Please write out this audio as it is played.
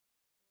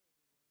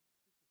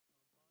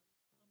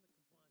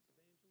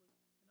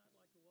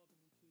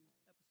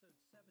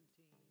episode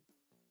 17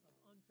 of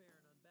Unfair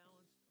and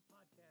Unbalanced, a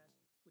podcast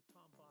with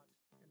Tom Fox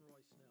and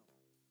Roy Snell.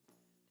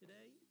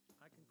 Today,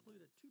 I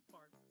conclude a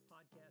two-part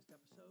podcast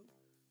episode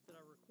that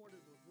I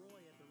recorded with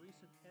Roy at the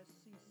recent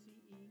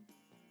SCCE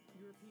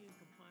European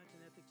Compliance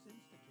and Ethics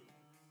Institute.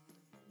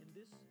 In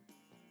this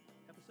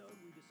episode,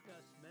 we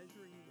discuss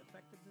measuring the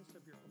effectiveness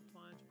of your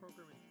compliance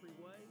program in three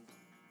ways,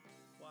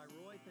 why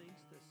Roy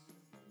thinks this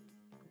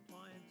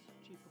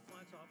Chief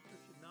Compliance Officer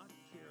should not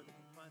chair the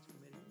Compliance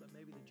Committee, but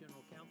maybe the General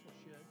Counsel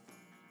should,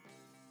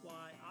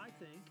 why I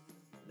think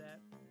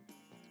that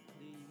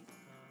the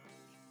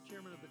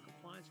Chairman of the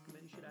Compliance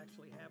Committee should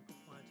actually have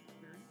compliance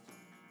experience,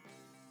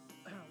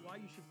 why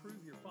you should prove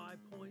your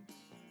 5 points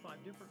 5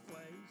 different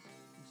ways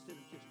instead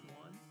of just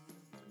one.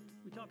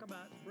 We talk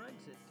about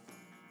Brexit,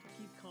 to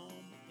keep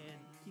calm and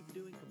keep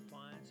doing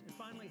compliance, and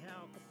finally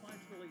how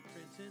compliance really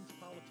transcends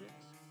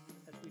politics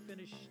as we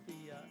finish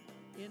the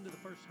end of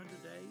the first 100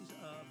 days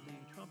of the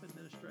Trump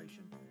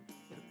administration.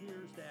 It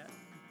appears that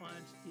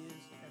compliance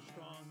is as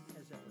strong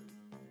as ever.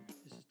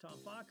 This is Tom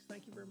Fox.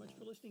 Thank you very much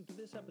for listening to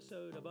this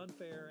episode of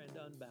Unfair and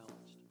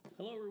Unbalanced.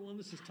 Hello, everyone.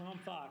 This is Tom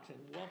Fox, and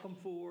welcome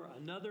for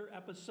another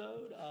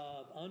episode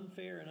of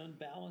Unfair and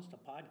Unbalanced, a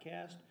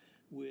podcast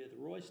with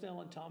Roy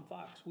Snell and Tom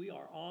Fox. We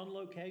are on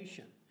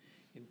location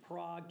in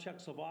Prague,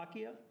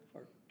 Czechoslovakia,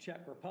 or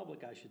Czech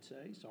Republic, I should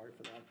say. Sorry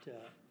for that,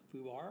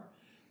 foobar.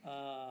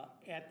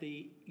 At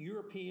the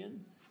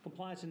European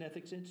Compliance and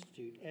Ethics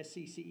Institute,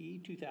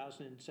 SCCE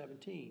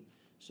 2017.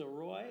 So,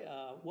 Roy,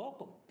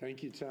 welcome.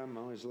 Thank you, Tom.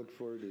 I always look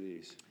forward to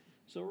these.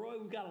 So, Roy,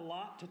 we've got a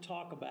lot to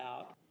talk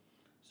about.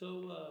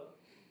 So,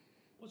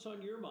 what's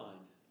on your mind?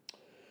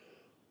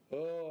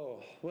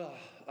 Oh, well,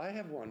 I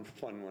have one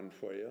fun one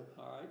for you.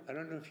 All right. I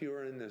don't know if you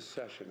were in this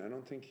session. I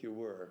don't think you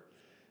were.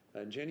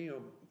 I'm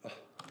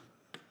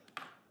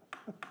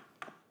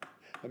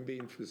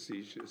being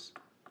facetious.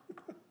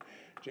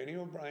 Jenny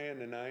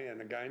O'Brien and I and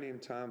a guy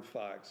named Tom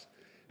Fox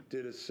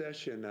did a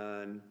session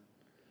on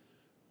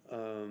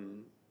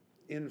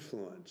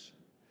influence.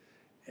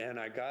 And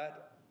I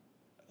got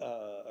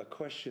a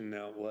question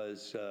that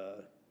was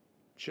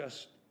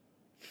just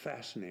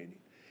fascinating.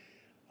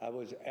 I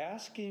was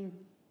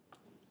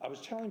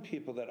telling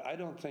people that I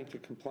don't think the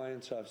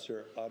compliance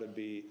officer ought to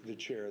be the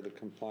chair of the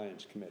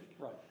compliance committee.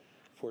 Right.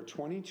 For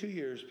 22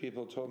 years,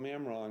 people told me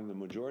I'm wrong. The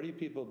majority of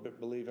people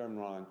believe I'm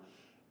wrong.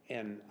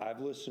 And I've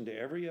listened to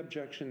every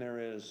objection there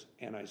is,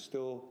 and I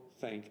still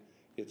think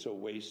it's a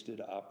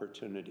wasted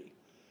opportunity.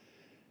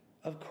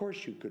 Of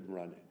course you could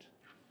run it.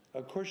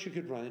 Of course you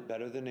could run it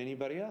better than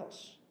anybody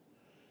else.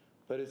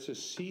 But it's a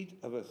seat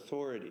of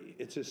authority.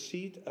 It's a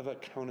seat of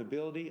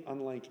accountability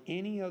unlike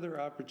any other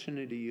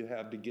opportunity you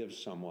have to give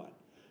someone.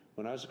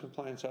 When I was a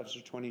compliance officer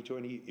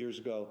 20 years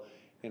ago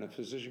in a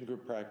physician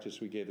group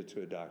practice, we gave it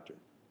to a doctor.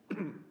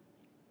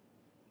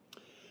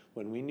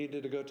 When we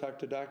needed to go talk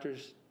to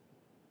doctors,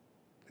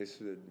 they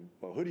said,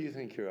 well, who do you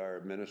think you are,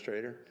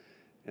 administrator?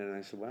 And I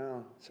said,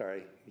 well,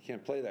 sorry, you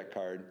can't play that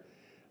card.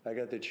 I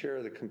got the chair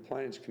of the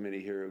compliance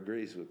committee here who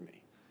agrees with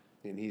me.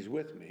 And he's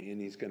with me,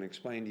 and he's going to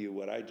explain to you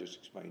what I just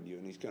explained to you,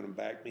 and he's going to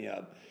back me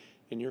up,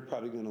 and you're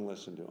probably going to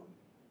listen to him,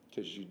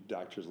 because you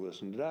doctors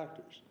listen to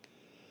doctors.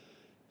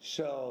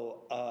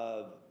 So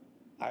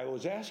I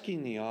was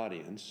asking the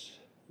audience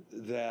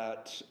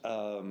that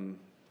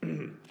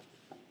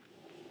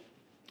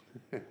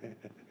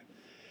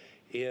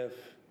if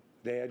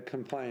they had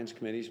compliance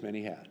committees,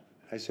 many had.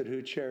 I said,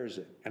 who chairs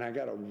it? And I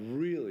got a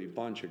really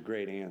bunch of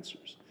great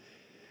answers.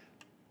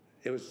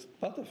 It was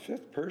about the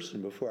fifth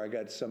person before I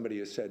got somebody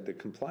who said the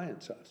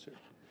compliance officer,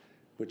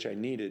 which I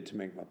needed to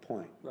make my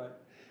point.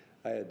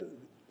 Right.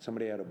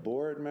 Somebody had a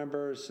board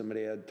member,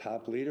 somebody had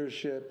top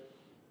leadership,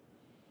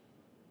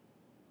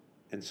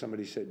 and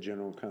somebody said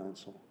general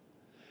counsel.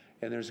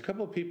 And there's a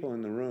couple of people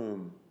in the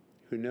room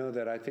who know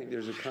that I think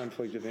there's a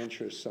conflict of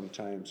interest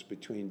sometimes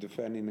between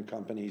defending the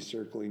company,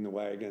 circling the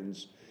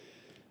wagons,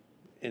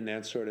 and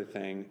that sort of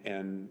thing.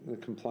 And the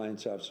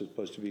compliance officer is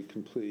supposed to be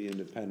completely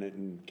independent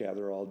and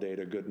gather all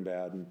data, good and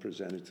bad, and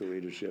present it to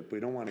leadership.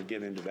 We don't want to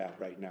get into that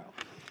right now.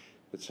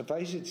 But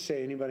suffice it to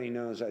say, anybody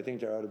knows, I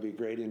think there ought to be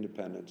great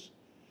independence.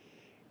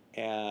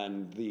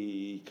 And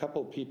the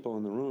couple of people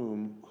in the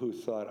room who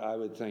thought I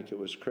would think it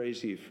was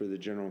crazy for the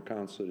general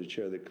counsel to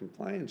chair the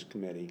compliance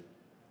committee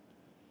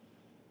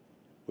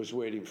was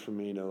waiting for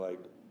me to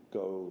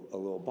go a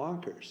little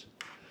bonkers.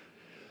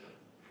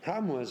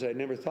 Problem was I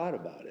never thought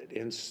about it,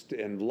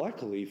 and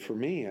luckily for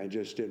me, I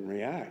just didn't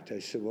react. I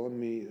said, well, let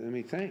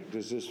me think.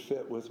 Does this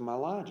fit with my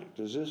logic?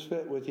 Does this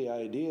fit with the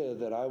idea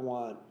that I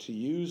want to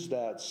use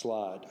that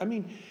slot? I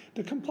mean,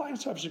 the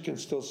compliance officer can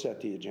still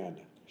set the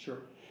agenda. Sure.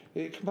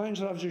 The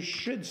compliance officer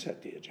should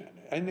set the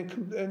agenda,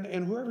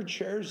 and whoever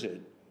chairs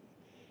it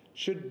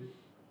should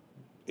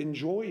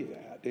enjoy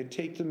that and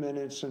take the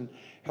minutes and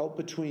help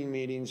between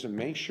meetings and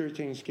make sure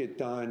things get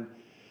done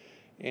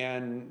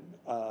and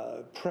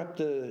prep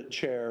the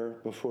chair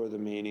before the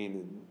meeting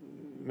and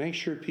make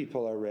sure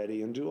people are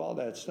ready and do all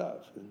that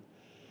stuff. And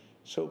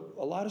So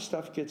a lot of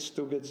stuff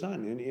still gets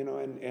done,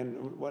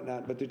 and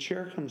whatnot. But the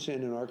chair comes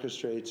in and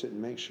orchestrates it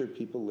and makes sure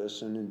people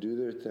listen and do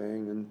their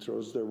thing and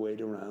throws their weight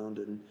around.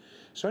 And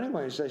so,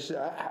 anyways, I said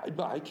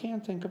I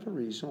can't think of a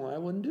reason why I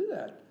wouldn't do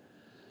that.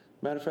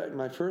 Matter of fact,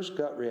 my first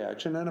gut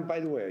reaction, and by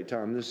the way,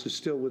 Tom, this is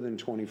still within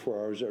 24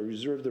 hours. I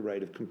reserve the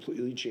right of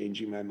completely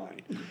changing my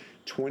mind.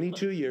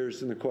 22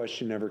 years and the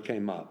question never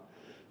came up.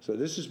 So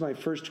this is my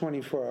first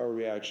 24-hour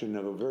reaction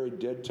of a very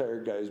dead,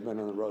 tired guy who's been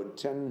on the road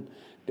 10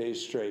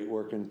 days straight,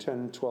 working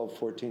 10, 12,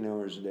 14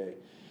 hours a day,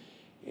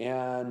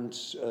 and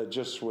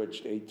just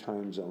switched 8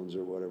 time zones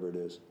or whatever it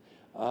is.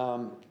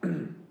 But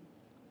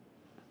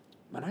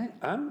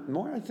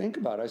more I think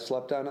about it, I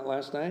slept on it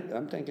last night,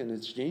 I'm thinking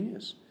it's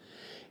genius.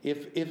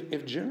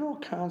 If general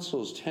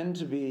counsels tend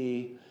to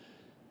be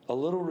a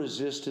little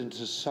resistant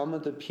to some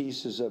of the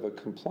pieces of a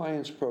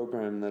compliance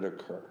program that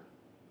occur,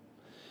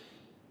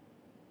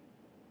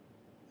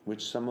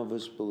 which some of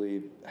us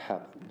believe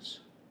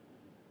happens,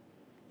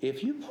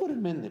 if you put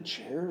them in the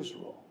chair's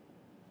role,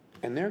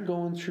 and they're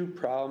going through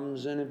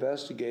problems and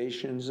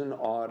investigations and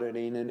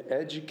auditing and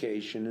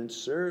education and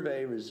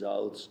survey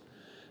results,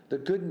 the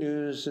good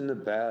news and the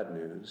bad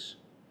news,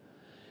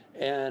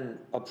 and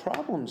a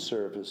problem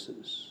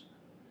surfaces,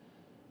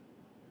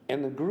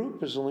 and the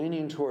group is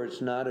leaning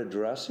towards not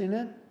addressing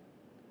it,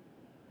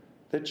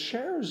 the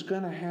chair is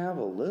going to have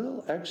a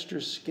little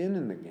extra skin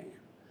in the game.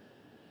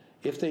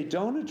 If they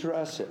don't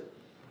address it,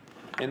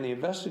 and the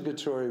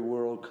investigatory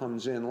world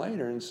comes in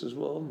later and says,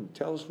 well,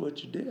 tell us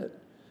what you did,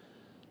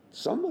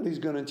 somebody's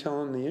going to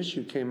tell them the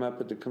issue came up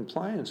at the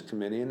compliance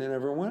committee and it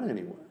never went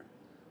anywhere.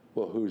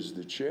 Well, who's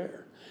the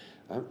chair?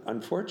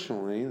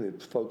 Unfortunately, the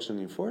folks in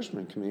the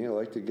enforcement committee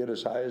like to get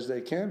as high as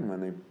they can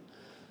when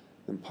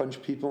they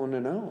punch people in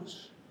the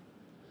nose.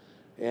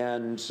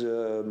 And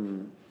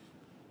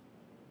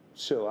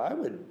so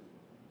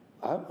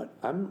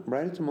I'm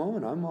right at the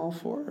moment, I'm all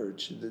for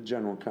the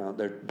general counsel.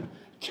 They're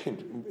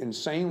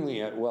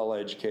insanely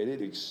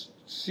well-educated,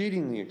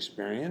 exceedingly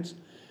experienced,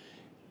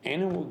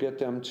 and it will get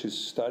them to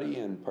study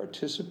and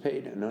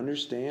participate and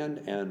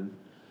understand and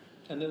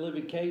they live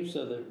in caves,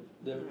 so they're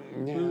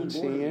yeah,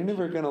 see, you're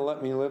never going to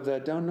let me live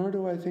that down, nor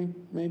do I think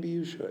maybe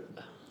you should.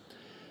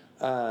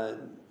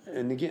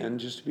 And again,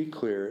 just to be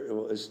clear,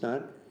 it's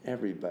not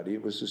everybody.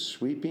 It was a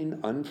sweeping,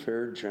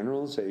 unfair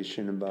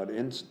generalization about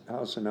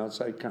in-house and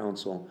outside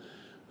counsel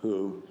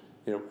who,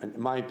 in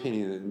my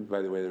opinion,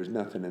 by the way, there's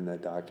nothing in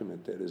that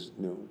document that is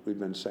new. We've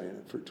been saying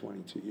it for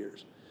 22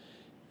 years.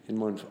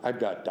 I've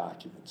got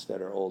documents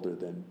that are older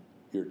than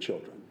your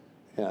children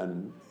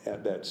and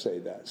that say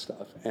that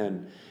stuff.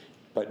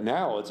 But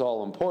now it's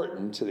all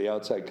important to the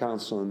outside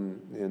counsel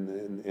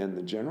and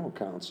the general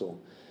counsel,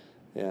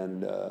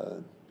 and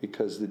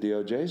because the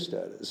DOJ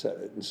said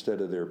it instead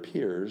of their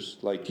peers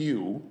like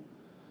you.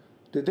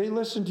 Did they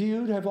listen to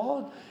you?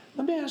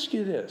 Let me ask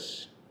you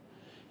this: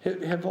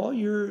 have all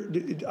your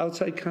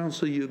outside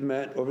counsel you've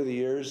met over the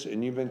years,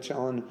 and you've been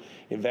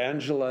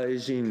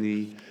evangelizing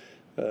the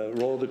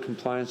role of the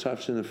compliance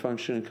officer in the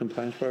function and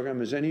compliance program,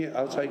 has any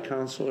outside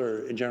counsel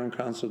or general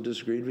counsel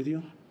disagreed with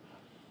you?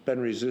 Been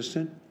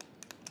resistant?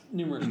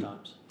 Numerous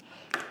times.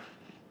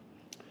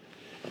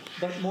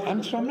 But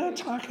I'm not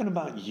talking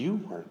about you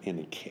weren't in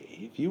a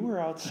cave. You were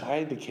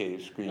outside the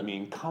cave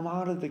screaming, come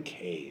out of the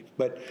cave.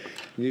 But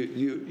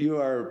you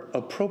are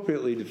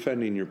appropriately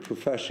defending your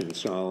profession,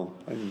 so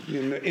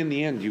in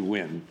the end you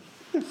win.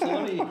 So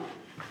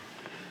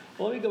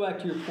let me go back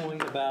to your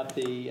point about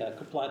the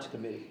compliance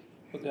committee.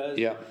 Because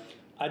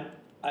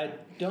I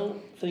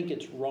don't think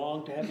it's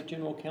wrong to have a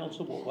general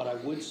counsel, but what I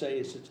would say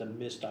is it's a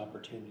missed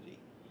opportunity.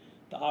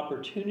 The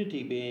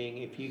opportunity being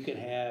if you can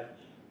have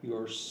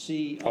your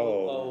COO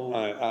or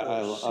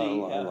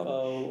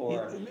CFO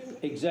or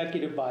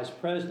executive vice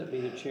president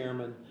be the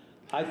chairman,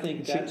 I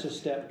think that's a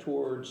step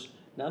towards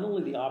not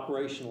only the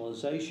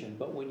operationalization,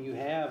 but when you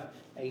have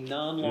a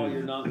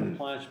non-lawyer,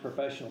 non-compliance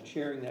professional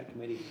chairing that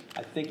committee,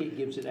 I think it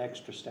gives it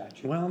extra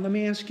stature. Well, let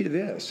me ask you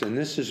this, and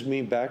this is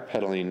me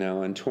backpedaling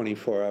now on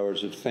 24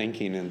 hours of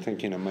thinking and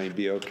thinking it might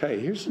be okay.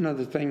 Here's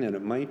another thing that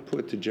it might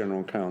put the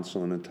general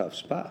counsel in a tough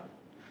spot.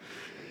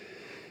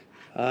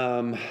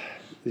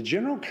 The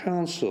general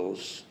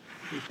counsel's,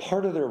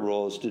 part of their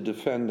role is to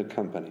defend the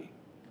company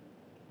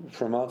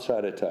from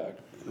outside attack.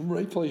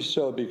 Rightfully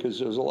so, because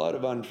there's a lot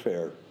of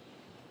unfair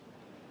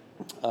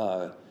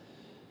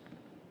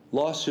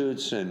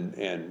lawsuits and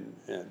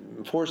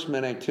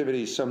enforcement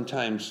activities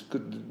sometimes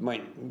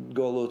might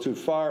go a little too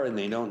far and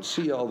they don't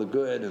see all the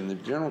good, and the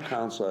general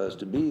counsel has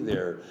to be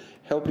there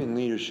helping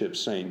leadership,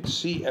 saying,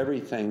 see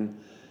everything,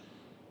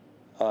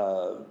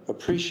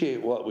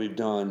 appreciate what we've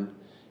done,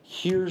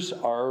 here's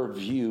our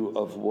view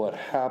of what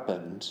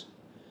happened,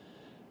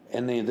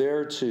 and they're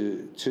there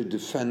to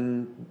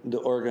defend the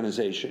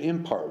organization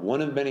in part, one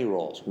of many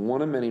roles.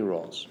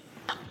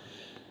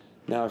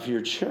 Now, if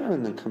you're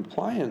chairing the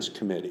compliance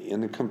committee,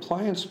 and the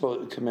compliance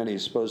committee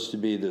is supposed to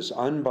be this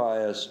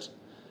unbiased,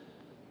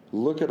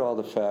 look at all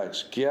the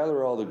facts,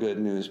 gather all the good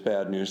news,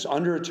 bad news,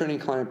 under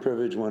attorney-client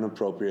privilege when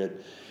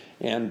appropriate,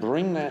 and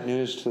bring that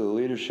news to the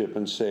leadership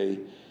and say,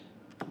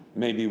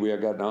 maybe we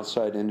got an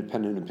outside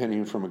independent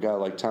opinion from a guy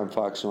like Tom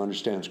Fox who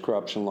understands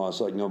corruption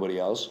laws like nobody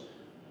else,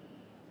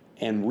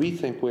 and we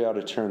think we ought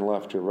to turn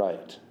left or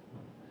right.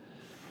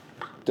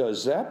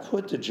 Does that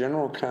put the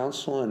general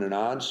counsel in an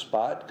odd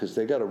spot? Because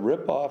they got to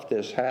rip off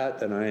this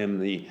hat, and I am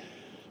the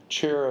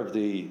chair of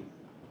the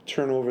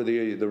turn over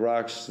the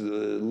rocks,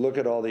 look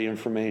at all the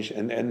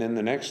information, and then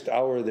the next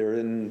hour they're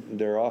in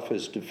their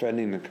office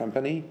defending the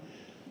company?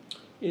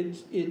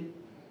 It is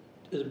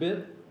a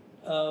bit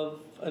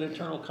of an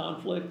internal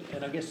conflict,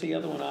 and I guess the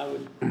other one I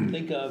would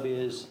think of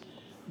is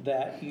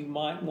that you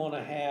might want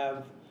to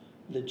have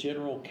the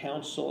general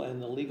counsel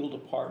and the legal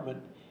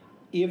department,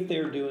 if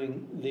they're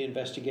doing the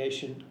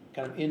investigation,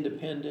 kind of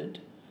independent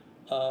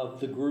of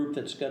the group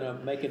that's going to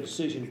make a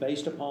decision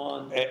based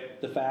upon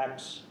the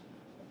facts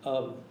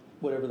of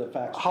whatever the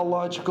facts are. How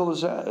logical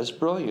is that? It's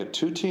brilliant.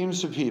 Two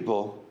teams of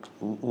people,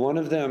 one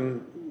of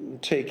them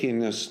taking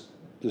the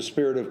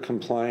spirit of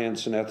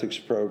compliance and ethics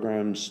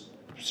programs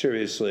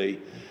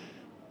seriously,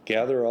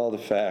 gather all the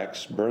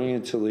facts, bring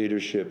it to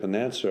leadership and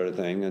that sort of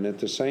thing, and at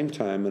the same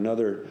time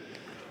another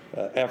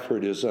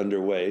effort is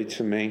underway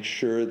to make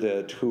sure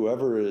that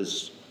whoever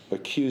is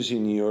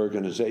accusing the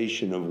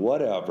organization of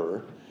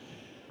whatever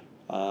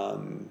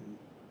and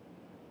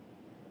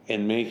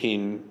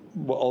making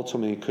what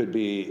ultimately could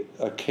be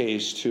a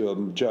case to a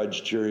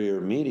judge, jury, or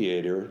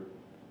mediator,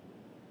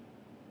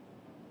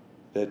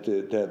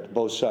 that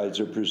both sides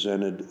are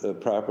presented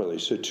properly.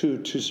 So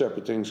two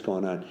separate things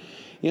going on.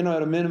 You know,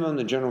 at a minimum,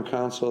 the general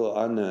counsel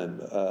on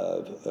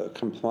the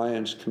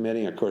compliance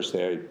committee, of course,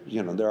 there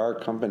are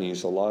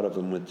companies, a lot of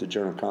them with the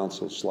general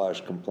counsel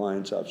 /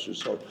 compliance officer.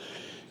 So,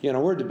 you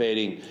know, we're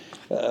debating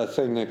a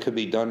thing that could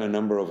be done a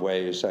number of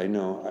ways. I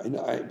know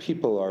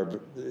people are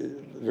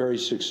very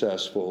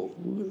successful,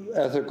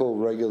 ethical,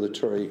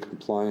 regulatory,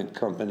 compliant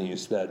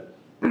companies that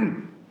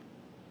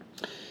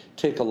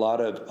take a lot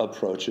of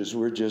approaches.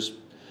 We're just,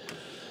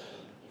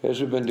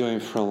 as we've been doing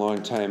for a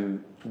long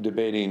time,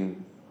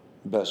 debating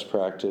best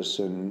practice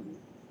and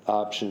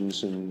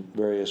options and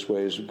various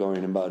ways of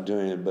going about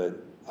doing it.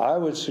 But I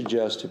would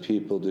suggest to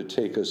people to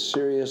take a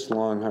serious,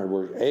 long, hard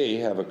work.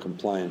 Have a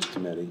compliance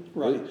committee.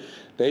 Right.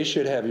 They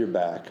should have your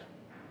back.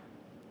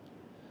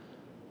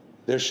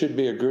 There should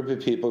be a group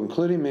of people,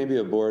 including maybe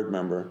a board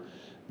member,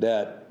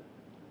 that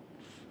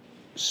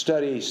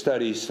study,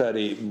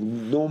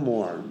 no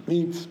more,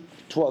 meet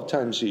 12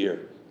 times a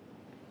year.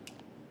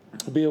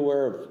 Be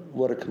aware of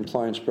what a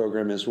compliance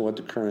program is and what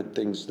the current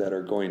things that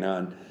are going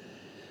on.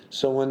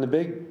 So when the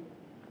big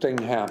thing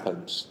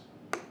happens,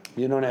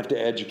 you don't have to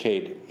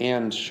educate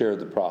and share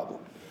the problem.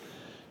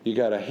 You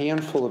got a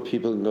handful of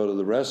people who can go to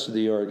the rest of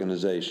the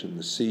organization,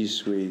 the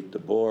C-suite, the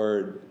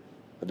board,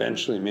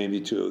 eventually maybe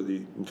to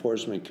the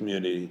enforcement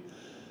community,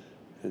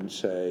 and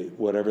say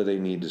whatever they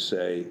need to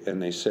say,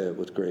 and they say it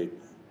with great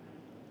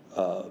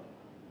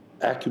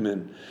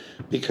acumen,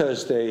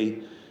 because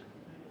they've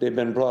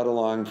been brought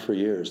along for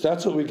years.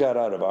 That's what we got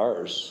out of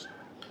ours.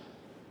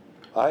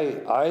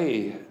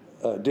 I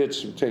did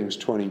some things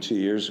 22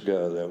 years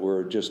ago that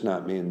were just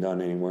not being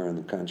done anywhere in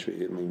the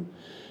country. I mean,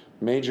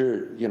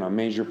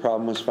 major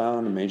problem was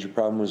found, a major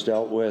problem was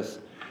dealt with.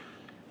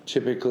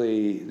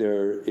 Typically,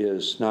 there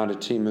is not a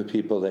team of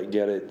people that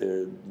get it.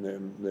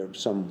 There's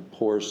some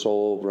poor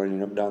soul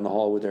running up down the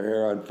hall with their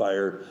hair on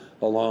fire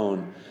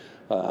alone.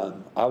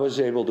 I was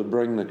able to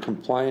bring the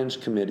compliance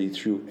committee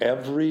through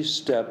every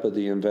step of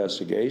the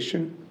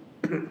investigation.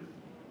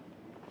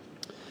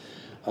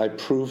 I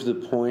proved the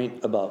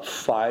point about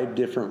 5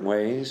 different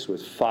ways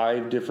with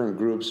 5 different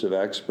groups of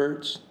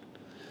experts.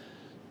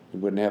 You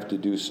wouldn't have to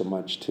do so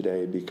much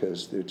today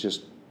because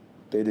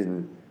they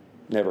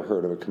never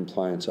heard of a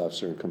compliance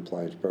officer and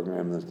compliance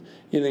program.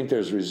 You think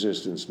there's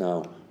resistance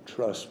now.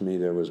 Trust me,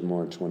 there was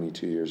more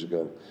 22 years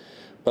ago.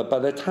 But by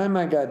the time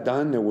I got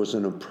done, there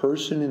wasn't a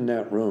person in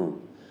that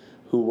room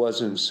who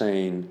wasn't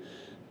saying,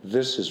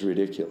 this is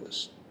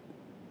ridiculous.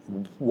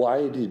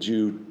 Why did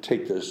you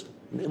take this?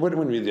 It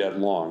wouldn't be that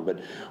long, but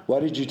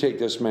why did you take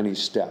this many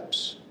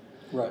steps?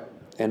 Right.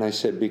 And I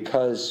said,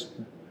 because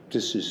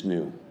this is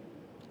new.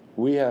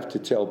 We have to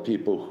tell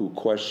people who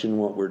question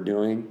what we're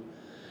doing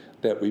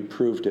that we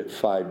proved it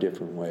 5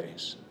 different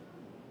ways.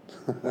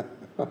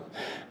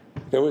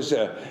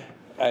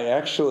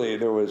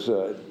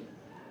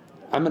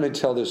 I'm going to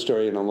tell this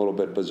story in a little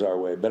bit bizarre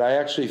way, but I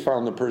actually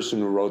found the person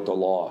who wrote the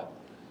law.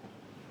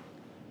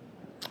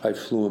 I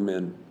flew him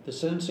in. The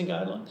sentencing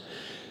guidelines?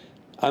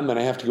 I'm going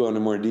to have to go into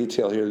more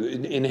detail here.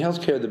 In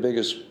healthcare, the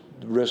biggest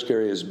risk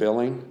area is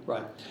billing.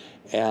 Right.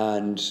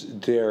 And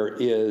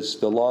the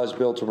law is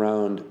built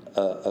around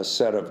a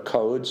set of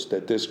codes,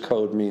 that this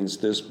code means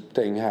this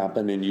thing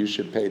happened and you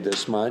should pay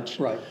this much.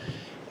 Right.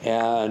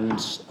 And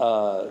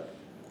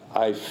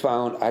I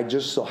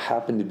just so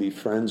happened to be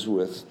friends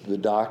with the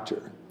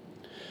doctor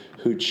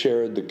who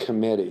chaired the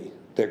committee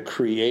that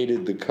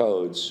created the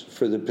codes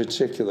for the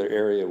particular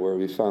area where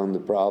we found the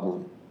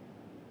problem.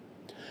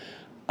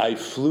 I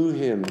flew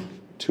him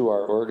to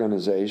our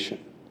organization,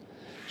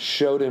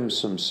 showed him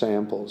some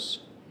samples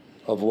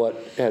of what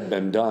had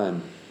been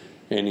done,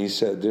 and he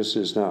said, this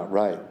is not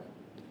right.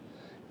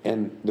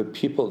 And the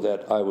people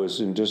that I was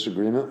in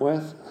disagreement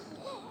with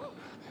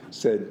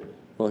said,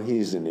 well,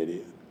 he's an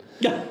idiot.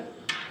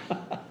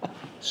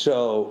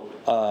 So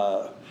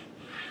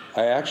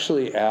I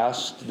actually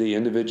asked the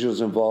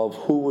individuals involved,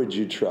 who would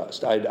you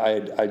trust?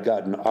 I'd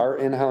gotten our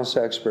in-house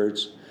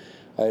experts.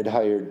 I had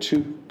hired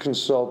 2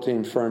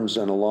 consulting firms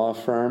and a law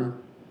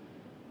firm.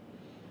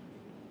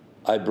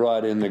 I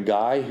brought in the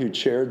guy who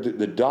chaired,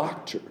 the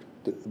doctor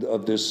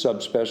of this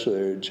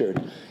subspecialty who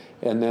chaired.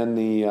 And then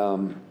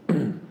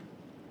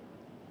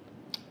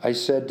I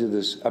said to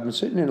this, I've been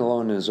sitting in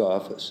alone in his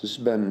office. This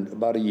has been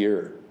about a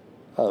year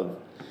of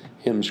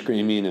him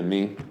screaming at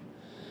me,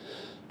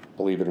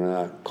 believe it or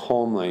not,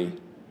 calmly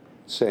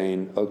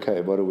saying,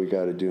 okay, what do we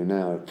got to do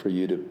now for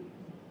you to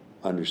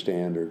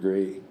understand or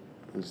agree?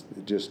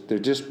 There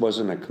just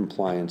wasn't a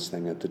compliance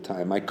thing at the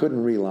time. I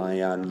couldn't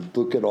rely on,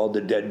 look at all the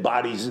dead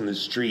bodies in the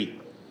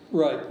street.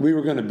 Right. We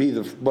were going to be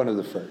one of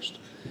the first.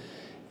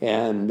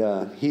 And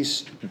he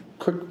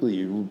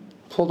quickly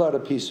pulled out a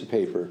piece of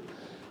paper,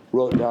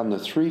 wrote down the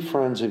 3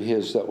 friends of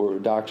his that were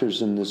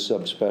doctors in this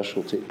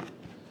subspecialty,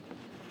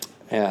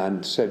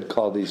 and said,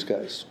 call these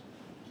guys.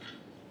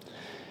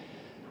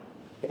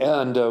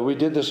 And we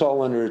did this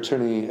all under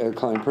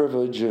attorney-client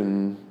privilege,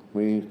 and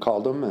we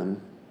called them,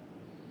 and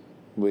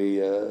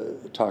we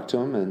talked to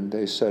them, and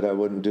they said I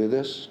wouldn't do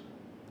this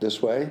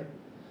way.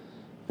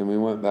 And we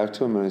went back to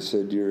them, and I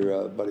said,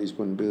 your buddies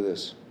wouldn't do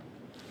this.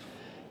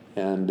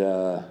 And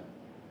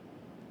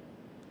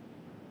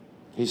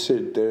he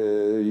said,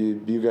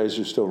 you guys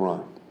are still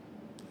wrong.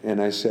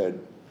 And I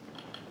said,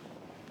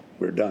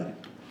 we're done.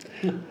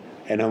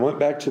 And I went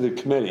back to the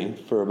committee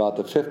for about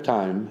the 5th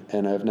time,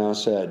 and I've now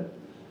said,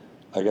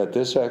 I got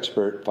this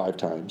expert 5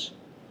 times,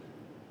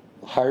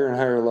 higher and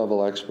higher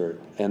level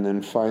expert, and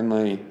then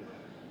finally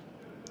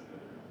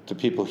the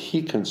people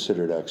he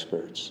considered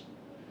experts.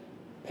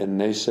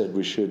 And they said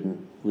we should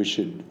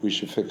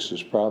fix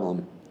this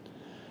problem.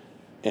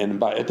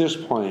 And at this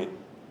point,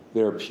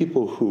 there are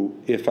people who,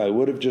 if I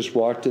would have just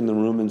walked in the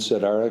room and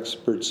said, our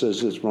expert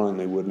says it's wrong,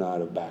 they would not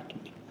have backed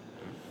me.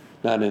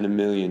 Not in a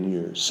million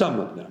years. Some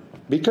of them.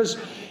 Because,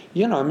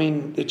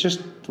 it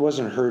just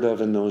wasn't heard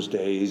of in those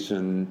days,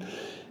 and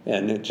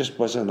it just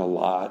wasn't a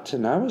lot.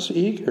 And I was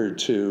eager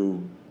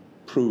to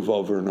prove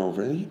over and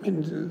over.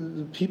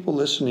 The people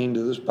listening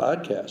to this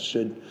podcast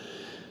should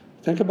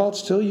think about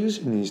still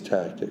using these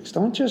tactics.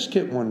 Don't just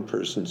get one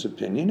person's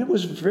opinion. It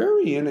was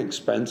very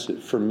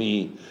inexpensive for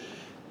me.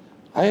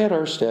 I had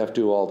our staff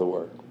do all the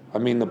work.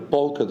 The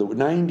bulk of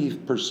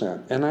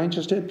 90%. And I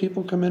just had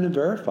people come in and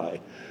verify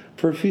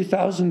for a few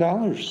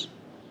 $1,000s.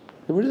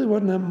 It really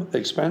wasn't that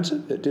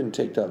expensive. It didn't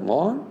take that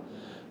long.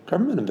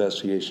 Government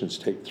investigations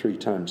take 3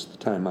 times the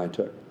time I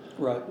took.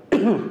 Right.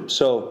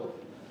 So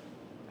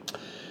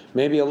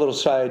maybe a little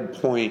side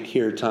point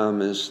here,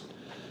 Tom, is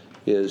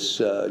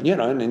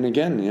and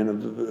again,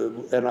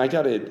 and I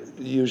got to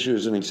use you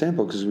as an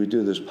example because we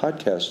do this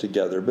podcast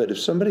together, but if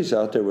somebody's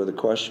out there with a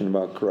question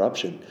about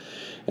corruption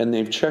and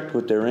they've checked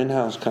with their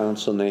in-house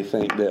counsel and they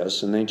think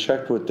this, and they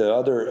checked with the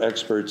other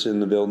experts in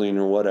the building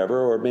or whatever,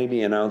 or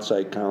maybe an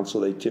outside counsel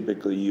they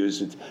typically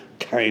use, it's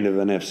kind of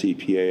an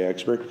FCPA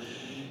expert,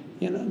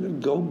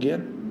 go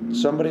get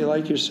somebody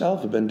like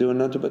yourself who've been doing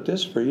nothing but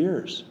this for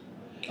years.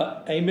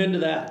 Amen to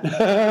that. Thanks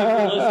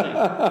for listening.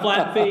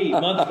 Flat fee,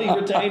 monthly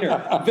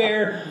retainer.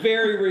 Very,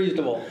 very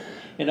reasonable.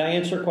 And I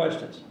answer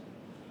questions.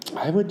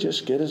 I would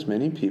just get as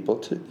many people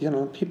to,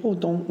 people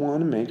don't want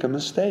to make a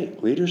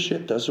mistake.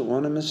 Leadership doesn't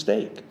want a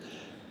mistake.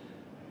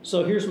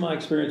 So here's my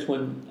experience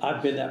when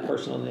I've been that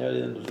person on the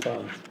other end of the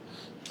phone.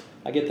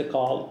 I get the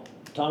call,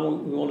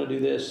 Tom, we want to do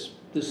this.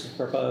 This is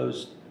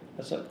proposed.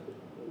 I said,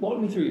 walk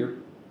me through your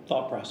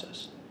thought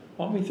process.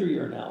 Walk me through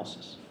your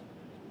analysis.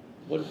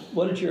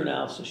 What did your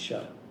analysis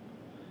show?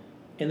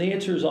 And the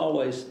answer is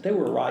always, they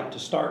were right to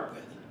start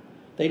with.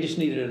 They just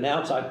needed an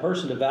outside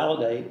person to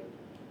validate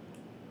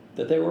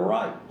that they were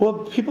right. Well,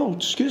 people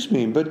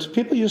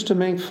used to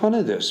make fun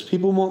of this.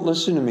 People won't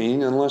listen to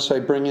me unless I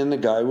bring in the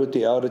guy with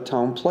the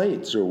out-of-town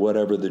plates or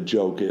whatever the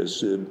joke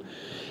is. And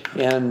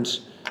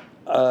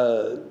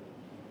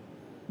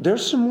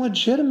there's some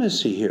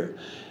legitimacy here.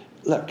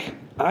 Look,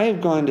 I have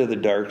gone to the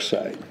dark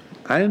side.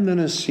 I have been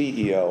a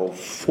CEO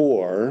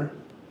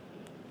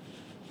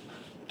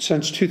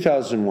since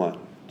 2001,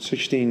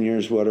 16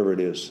 years, whatever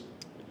it is.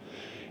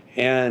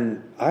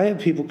 And I have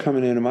people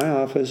coming into my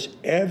office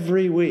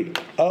every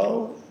week.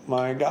 Oh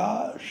my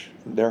gosh,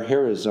 their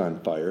hair is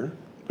on fire,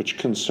 which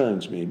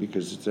concerns me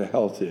because it's a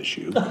health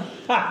issue.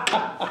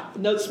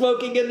 No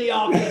smoking in the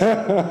office.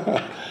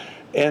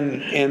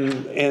 and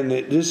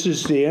this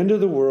is the end of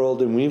the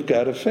world, and we've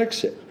got to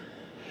fix it.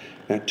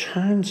 Now, it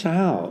turns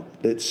out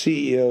that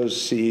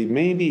CEOs see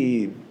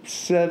maybe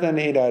 7,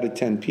 8 out of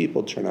 10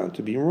 people turn out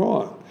to be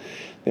wrong.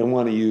 They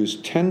want to use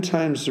 10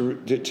 tons of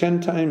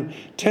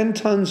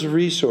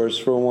resource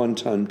for a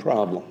 1-ton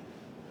problem.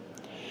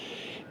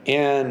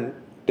 And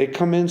they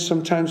come in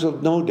sometimes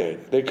with no data.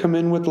 They come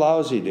in with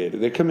lousy data.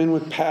 They come in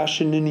with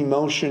passion and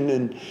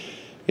emotion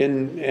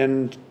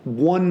and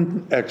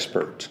one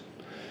expert.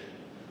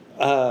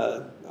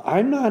 I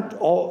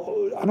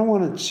I don't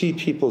want to see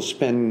people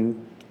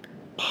spend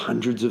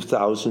hundreds of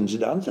thousands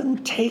of dollars. It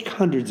doesn't take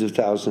hundreds of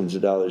thousands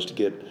of dollars to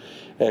get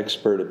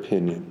expert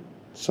opinion.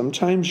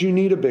 Sometimes you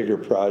need a bigger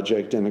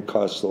project and it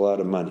costs a lot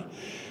of money.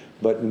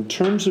 But in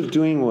terms of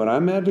doing what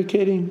I'm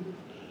advocating,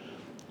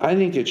 I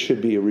think it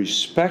should be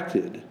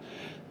respected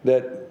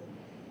that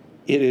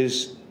it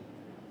is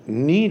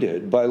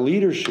needed by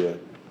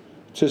leadership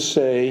to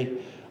say,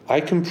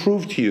 I can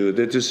prove to you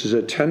that this is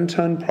a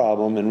 10-ton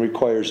problem and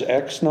requires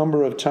X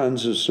number of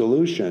tons of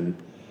solution,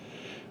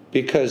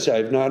 because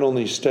I've not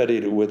only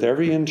studied it with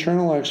every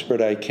internal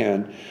expert I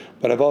can,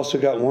 but I've also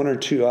got one or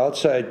two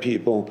outside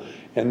people,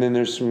 and then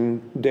there's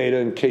some data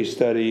and case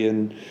study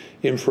and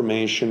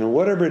information or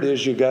whatever it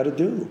is you got to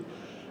do.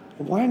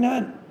 Why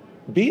not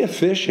be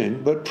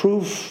efficient, but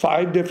prove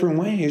 5 different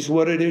ways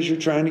what it is you're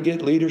trying to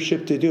get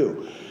leadership to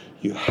do?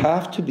 You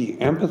have to be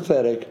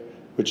empathetic,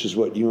 which is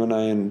what you and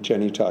I and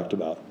Jenny talked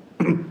about.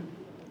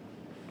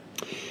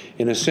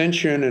 In a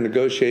sense, you're in a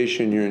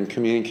negotiation, you're in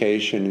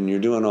communication, and you're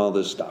doing all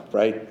this stuff,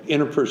 right?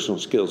 Interpersonal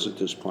skills at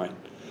this point.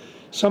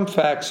 Some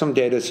facts, some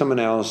data, some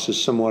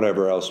analysis, some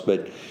whatever else,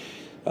 but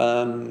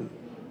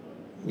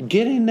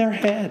get in their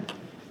head.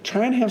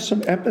 Try and have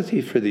some empathy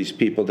for these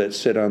people that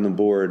sit on the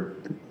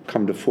board,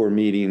 come to 4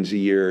 meetings a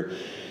year,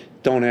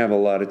 don't have a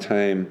lot of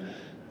time,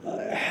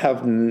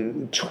 have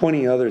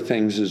 20 other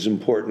things as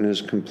important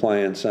as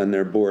compliance on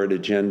their board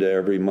agenda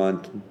every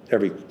month,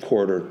 every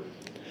quarter.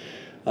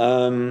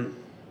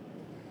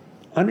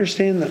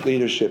 Understand that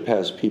leadership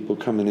has people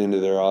coming into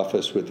their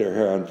office with their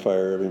hair on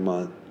fire every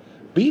month.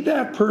 Be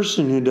that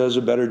person who does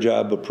a better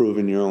job of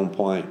proving your own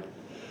point.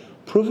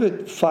 Prove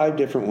it 5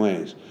 different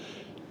ways.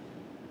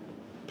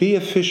 Be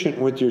efficient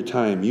with your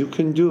time. You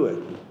can do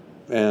it.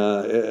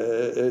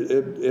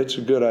 It's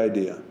a good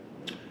idea.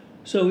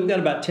 So we've got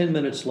about 10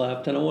 minutes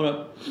left, and I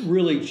want to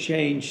really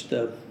change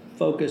the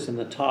focus and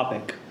the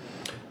topic,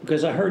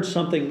 because I heard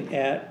something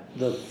at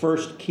the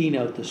first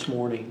keynote this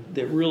morning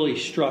that really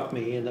struck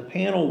me, and the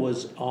panel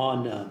was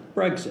on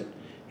Brexit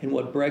and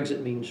what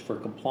Brexit means for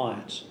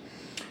compliance.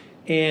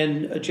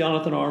 And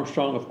Jonathan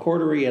Armstrong of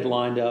Cordery had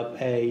lined up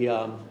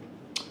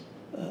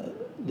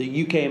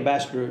the UK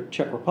ambassador to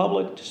Czech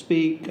Republic to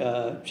speak.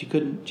 She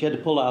had to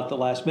pull out at the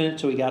last minute,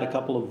 so he got a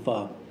couple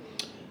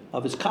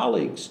of his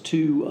colleagues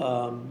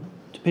to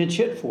pinch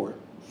hit for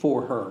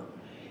her.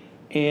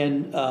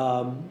 And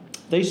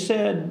they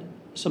said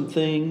some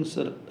things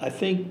that I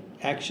think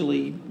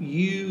actually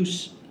you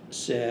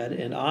said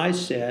and I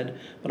said,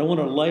 but I want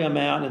to lay them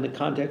out in the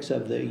context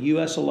of the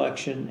U.S.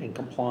 election and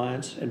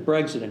compliance and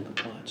Brexit and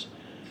compliance.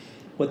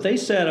 What they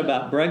said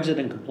about Brexit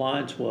and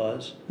compliance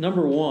was,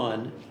 number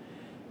one,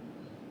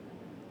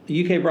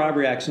 the UK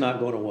Bribery Act's not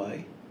going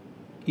away.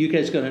 UK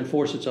is going to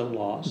enforce its own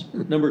laws.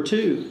 Number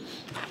two,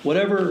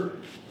 whatever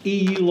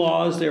EU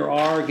laws there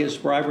are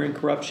against bribery and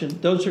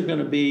corruption, those are going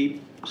to be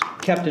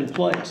kept in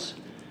place,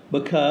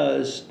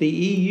 because the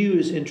EU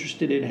is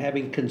interested in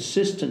having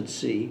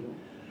consistency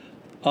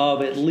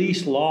of at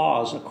least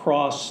laws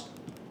across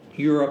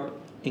Europe,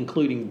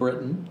 including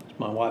Britain.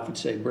 My wife would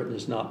say Britain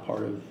is not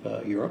part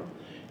of Europe.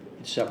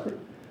 It's separate.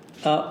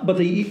 But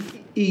the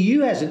the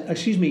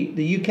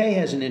UK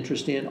has an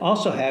interest in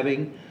also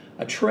having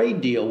a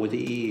trade deal with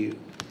the EU.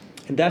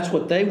 And that's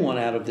what they want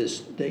out of this.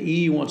 The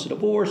EU wants a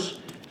divorce.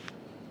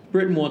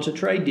 Britain wants a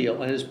trade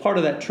deal. And as part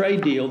of that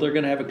trade deal, they're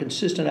going to have a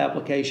consistent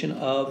application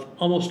of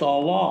almost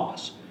all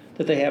laws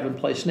that they have in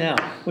place now.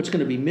 What's going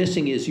to be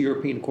missing is the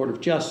European Court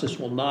of Justice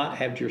will not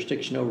have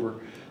jurisdiction over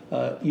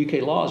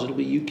UK laws. It'll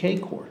be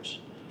UK courts.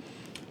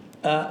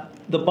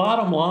 The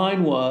bottom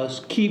line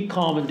was keep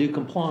calm and do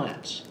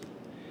compliance.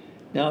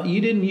 Now,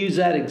 you didn't use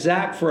that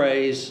exact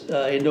phrase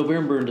in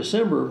November and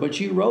December,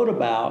 but you wrote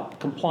about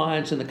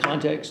compliance in the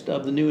context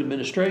of the new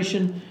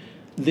administration.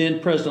 Then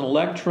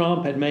President-elect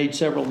Trump had made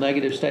several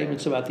negative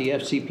statements about the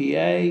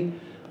FCPA.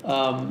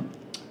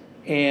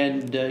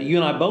 And you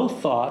and I both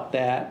thought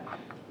that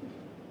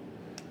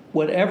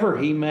whatever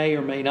he may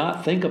or may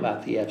not think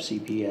about the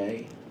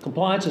FCPA,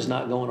 compliance is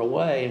not going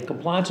away. And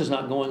compliance is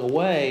not going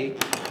away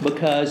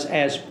because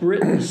as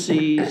Britain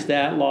sees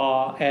that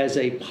law as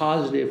a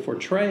positive for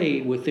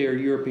trade with their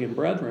European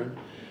brethren,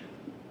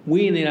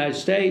 we in the United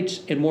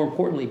States, and more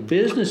importantly,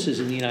 businesses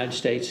in the United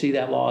States, see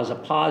that law as a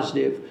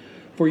positive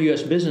for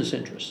U.S. business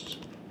interests.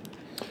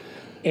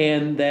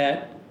 And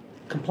that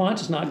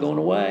compliance is not going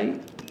away.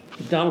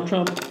 If Donald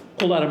Trump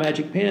pulled out a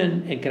magic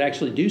pen and could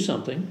actually do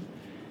something,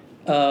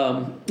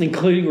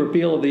 including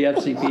repeal of the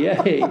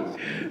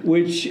FCPA,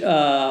 which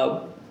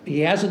he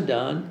hasn't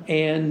done,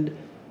 and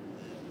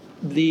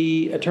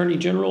the Attorney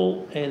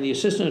General and the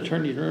Assistant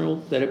Attorney General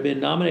that have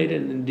been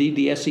nominated, and indeed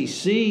the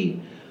SEC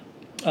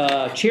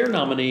chair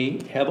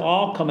nominee, have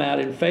all come out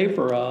in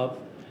favor of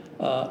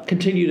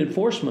continued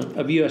enforcement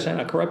of U.S.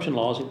 anti-corruption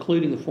laws,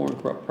 including the Foreign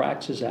Corrupt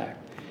Practices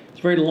Act. It's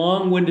a very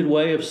long-winded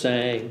way of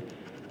saying,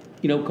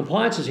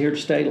 compliance is here to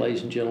stay,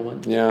 ladies and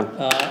gentlemen. Yeah.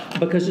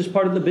 Because it's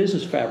part of the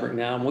business fabric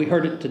now, and I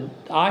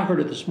heard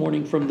it this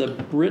morning from the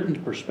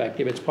Britain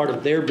perspective. It's part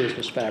of their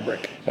business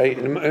fabric.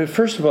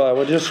 First of all,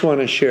 I just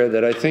want to share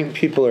that I think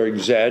people are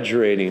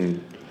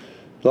exaggerating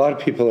A lot of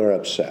people are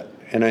upset.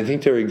 And I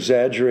think they're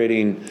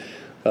exaggerating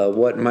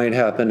what might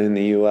happen in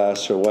the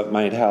U.S. or what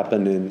might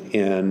happen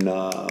in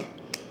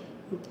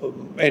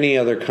any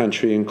other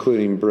country,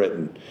 including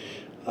Britain.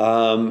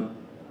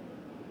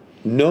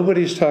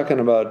 Nobody's talking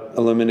about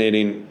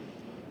eliminating,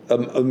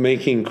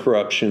 making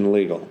corruption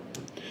legal.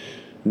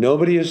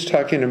 Nobody is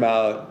talking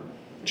about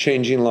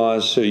changing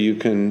laws so you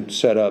can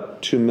set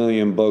up 2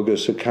 million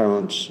bogus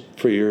accounts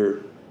for your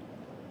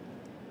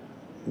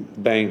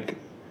bank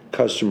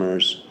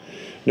customers.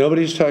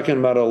 Nobody's talking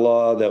about a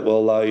law that will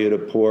allow you to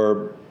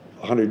pour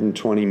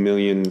 120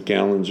 million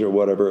gallons or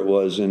whatever it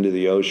was into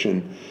the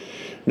ocean.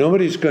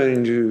 Nobody's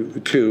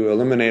going to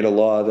eliminate a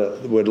law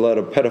that would let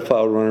a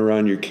pedophile run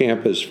around your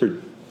campus for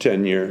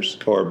 10 years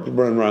or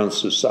run around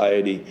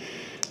society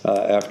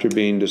after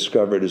being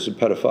discovered as a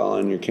pedophile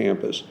on your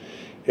campus.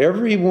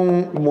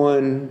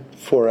 Everyone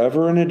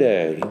forever and a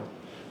day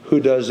who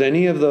does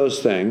any of those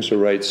things or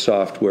writes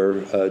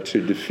software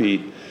to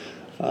defeat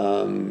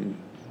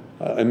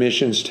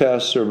emissions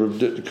tests or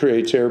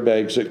creates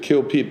airbags that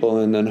kill people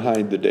and then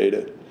hide the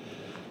data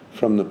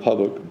from the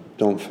public,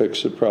 don't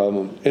fix the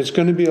problem. It's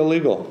going to be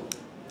illegal.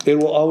 It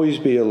will always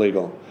be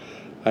illegal.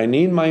 I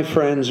need my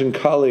friends and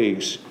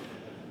colleagues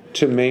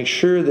to make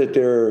sure that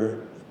they're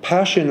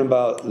passionate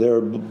about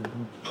their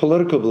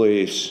political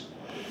beliefs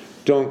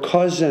don't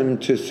cause them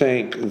to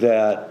think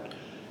that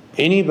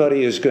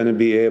anybody is going to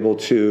be able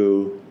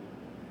to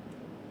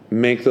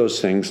make those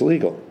things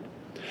legal.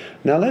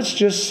 Now, let's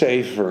just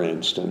say, for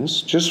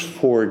instance, just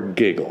for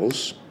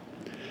giggles,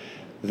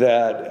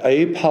 that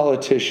a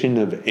politician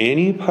of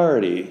any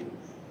party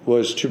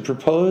was to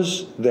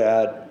propose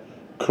that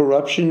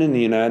corruption in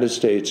the United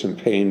States and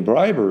paying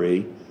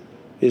bribery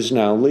is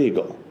now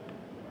legal.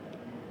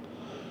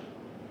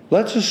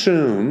 Let's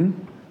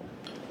assume,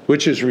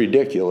 which is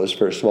ridiculous,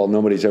 first of all,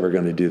 nobody's ever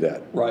going to do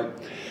that. Right.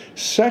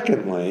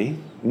 Secondly,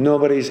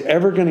 nobody's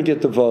ever going to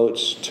get the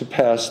votes to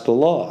pass the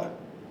law.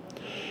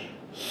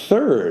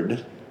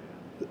 Third,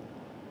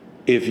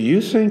 if you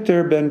think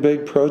there have been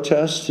big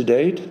protests to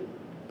date,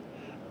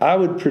 I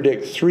would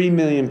predict 3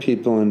 million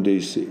people in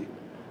D.C.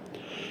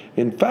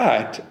 In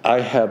fact, I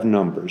have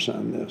numbers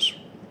on this,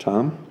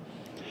 Tom.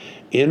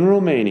 In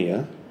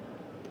Romania,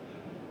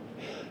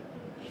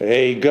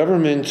 a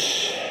government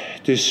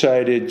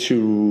decided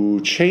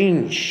to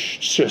change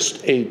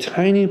just a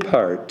tiny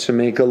part to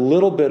make a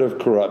little bit of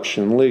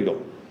corruption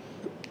legal.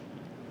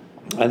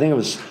 I think it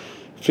was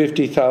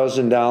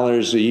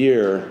 $50,000 a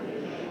year.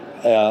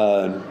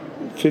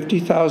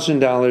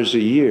 $50,000 a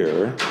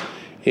year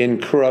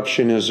in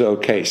corruption is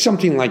okay.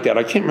 Something like that.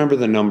 I can't remember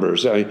the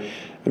numbers.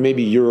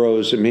 Maybe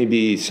euros, it may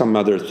be some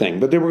other thing.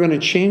 But they were going to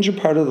change a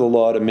part of the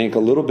law to make a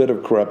little bit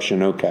of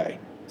corruption okay.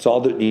 It's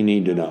all that you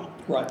need to know.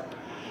 Right.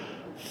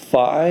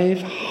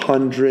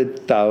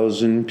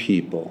 500,000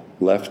 people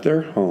left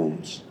their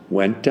homes,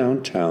 went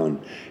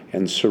downtown,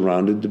 and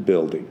surrounded the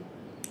building.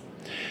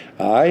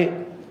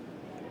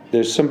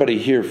 There's somebody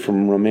here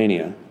from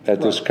Romania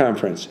at this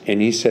conference,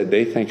 and he said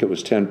they think it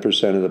was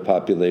 10% of the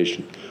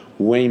population,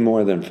 way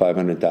more than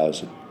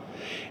 500,000.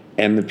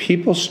 And the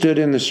people stood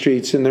in the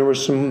streets, and there were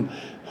some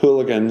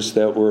hooligans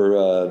that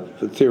were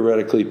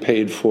theoretically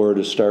paid for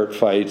to start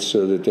fights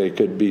so that they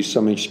could be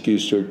some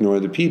excuse to ignore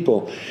the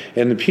people.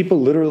 And the people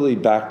literally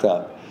backed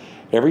up.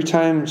 Every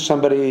time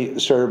somebody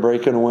started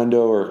breaking a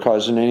window or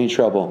causing any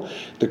trouble,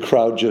 the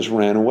crowd just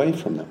ran away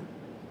from them.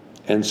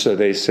 And so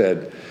they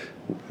said,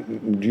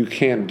 you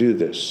can't do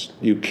this.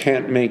 You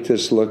can't make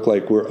this look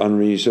like we're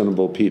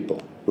unreasonable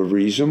people. We're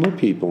reasonable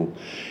people,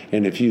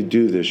 and if you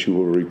do this, you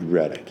will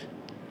regret it.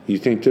 You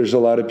think there's a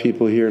lot of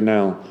people here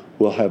now,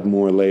 we'll have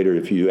more later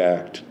if you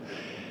act.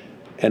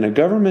 And a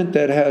government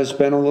that has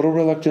been a little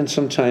reluctant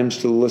sometimes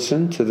to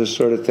listen to this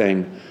sort of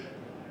thing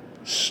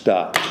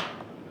stopped.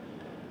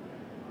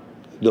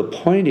 The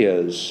point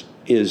is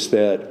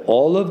that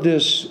all of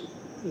this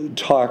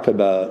talk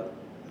about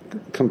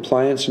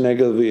compliance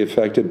negatively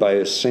affected by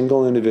a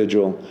single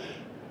individual,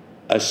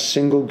 a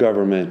single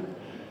government,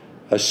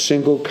 a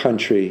single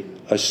country,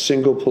 a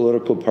single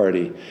political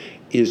party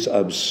is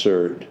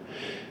absurd.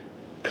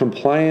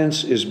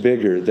 Compliance is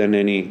bigger than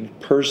any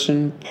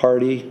person,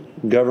 party,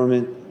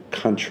 government,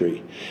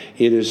 country.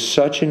 It is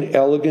such an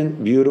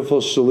elegant,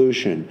 beautiful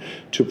solution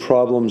to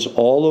problems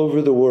all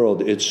over the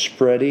world. It's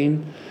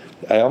spreading.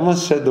 I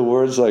almost said the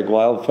words like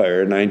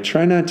wildfire, and I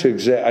try not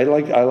to I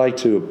like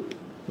to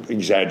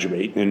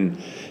exaggerate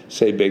and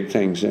say big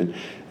things, and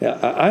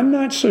I'm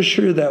not so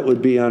sure that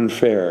would be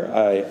unfair.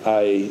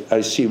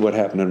 I see what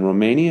happened in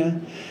Romania.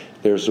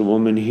 There's a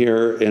woman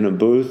here in a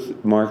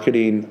booth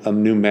marketing a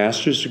new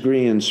master's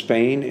degree in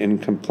Spain in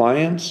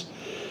compliance.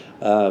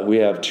 We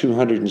have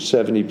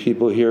 270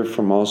 people here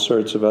from all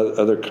sorts of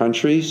other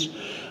countries.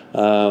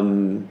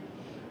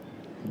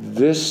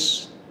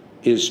 This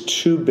is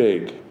too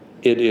big.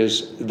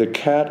 The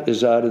cat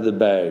is out of the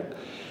bag.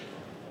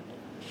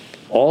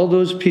 All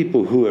those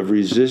people who have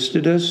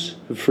resisted us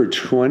for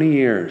 20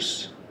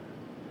 years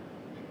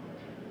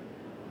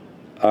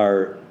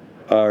are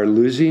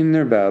losing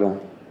their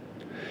battle.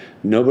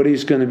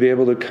 Nobody's going to be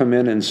able to come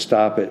in and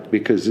stop it,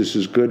 because this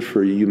is good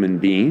for human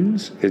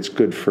beings, it's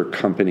good for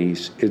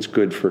companies, it's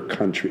good for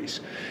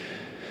countries.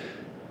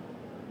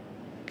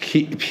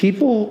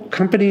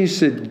 Companies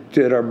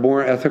that are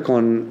more ethical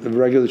and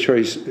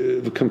regulatory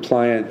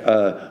compliant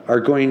are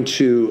going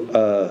to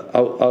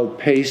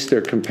outpace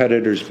their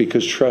competitors,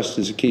 because trust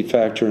is a key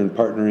factor in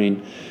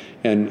partnering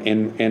and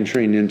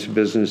entering into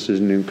businesses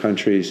in new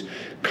countries.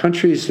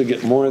 Countries that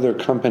get more of their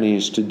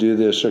companies to do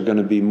this are going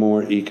to be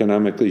more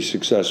economically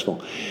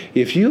successful.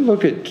 If you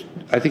look at,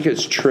 I think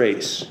it's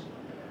Trace,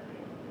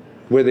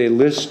 where they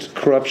list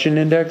corruption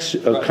index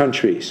of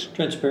countries.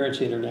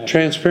 Transparency International.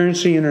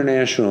 Transparency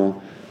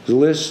International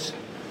list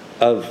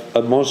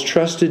of most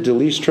trusted to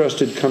least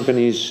trusted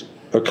companies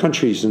or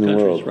countries in the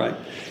world. Right.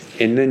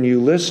 And then you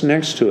list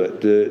next to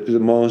it the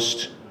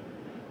most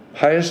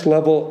highest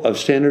level of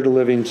standard of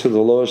living to the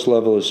lowest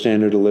level of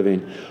standard of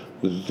living.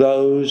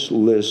 Those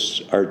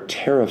lists are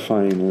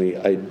terrifyingly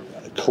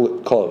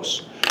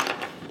close.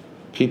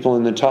 People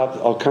in the top,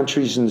 all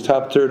countries in the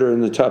top third are in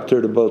the top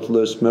third of both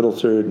lists, middle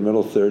third,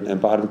 and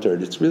bottom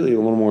third. It's really a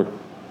little more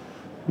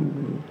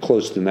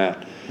close than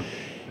that.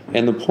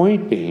 And the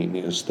point being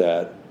is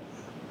that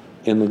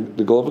in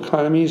the global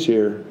economy is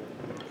here,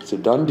 it's a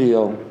done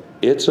deal,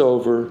 it's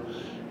over.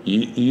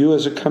 You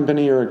as a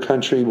company or a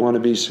country want to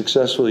be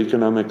successful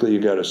economically, you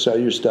got to sell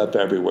your stuff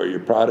everywhere, your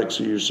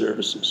products or your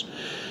services.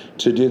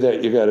 To do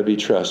that, you got to be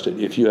trusted.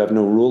 If you have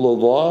no rule of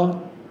law,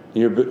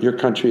 your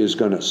country is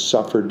going to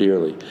suffer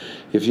dearly.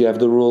 If you have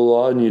the rule of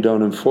law and you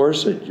don't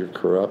enforce it, you're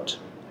corrupt.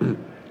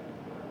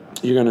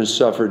 You're going to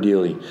suffer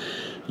dearly.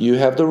 You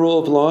have the rule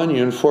of law and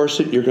you enforce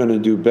it, you're going to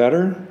do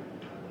better.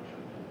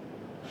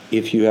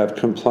 If you have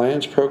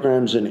compliance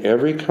programs in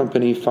every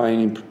company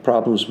finding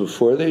problems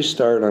before they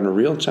start on a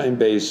real-time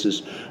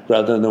basis,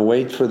 rather than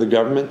wait for the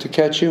government to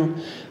catch you,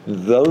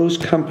 those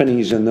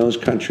companies in those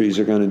countries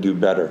are going to do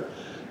better.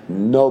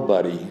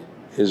 Nobody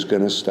is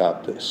going to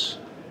stop this.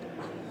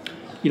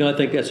 I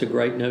think that's a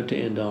great note to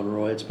end on,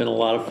 Roy. It's been a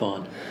lot of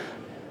fun.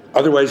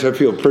 Otherwise, I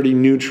feel pretty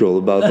neutral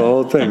about the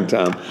whole thing,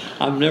 Tom.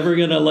 I'm never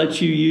going to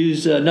let you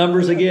use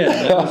numbers again.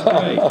 That was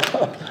great.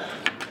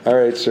 All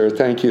right, sir.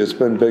 Thank you. It's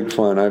been big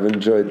fun. I've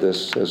enjoyed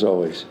this, as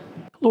always.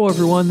 Hello,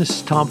 everyone. This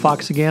is Tom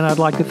Fox again. I'd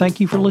like to thank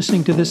you for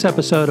listening to this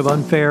episode of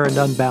Unfair and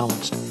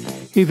Unbalanced.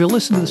 If you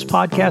listen to this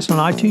podcast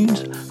on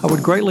iTunes, I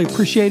would greatly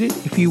appreciate it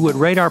if you would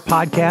rate our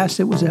podcast,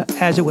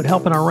 as it would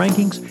help in our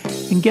rankings,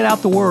 and get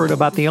out the word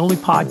about the only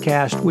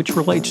podcast which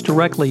relates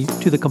directly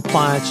to the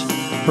compliance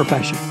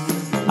profession.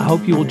 I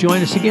hope you will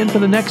join us again for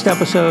the next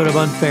episode of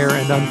Unfair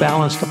and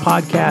Unbalanced, a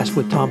podcast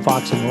with Tom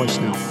Fox and Roy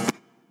Snell.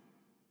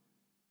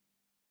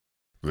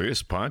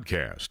 This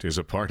podcast is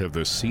a part of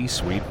the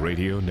C-Suite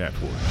Radio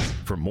Network.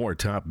 For more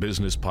top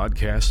business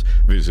podcasts,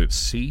 visit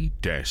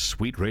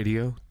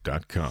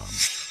c-suiteradio.com.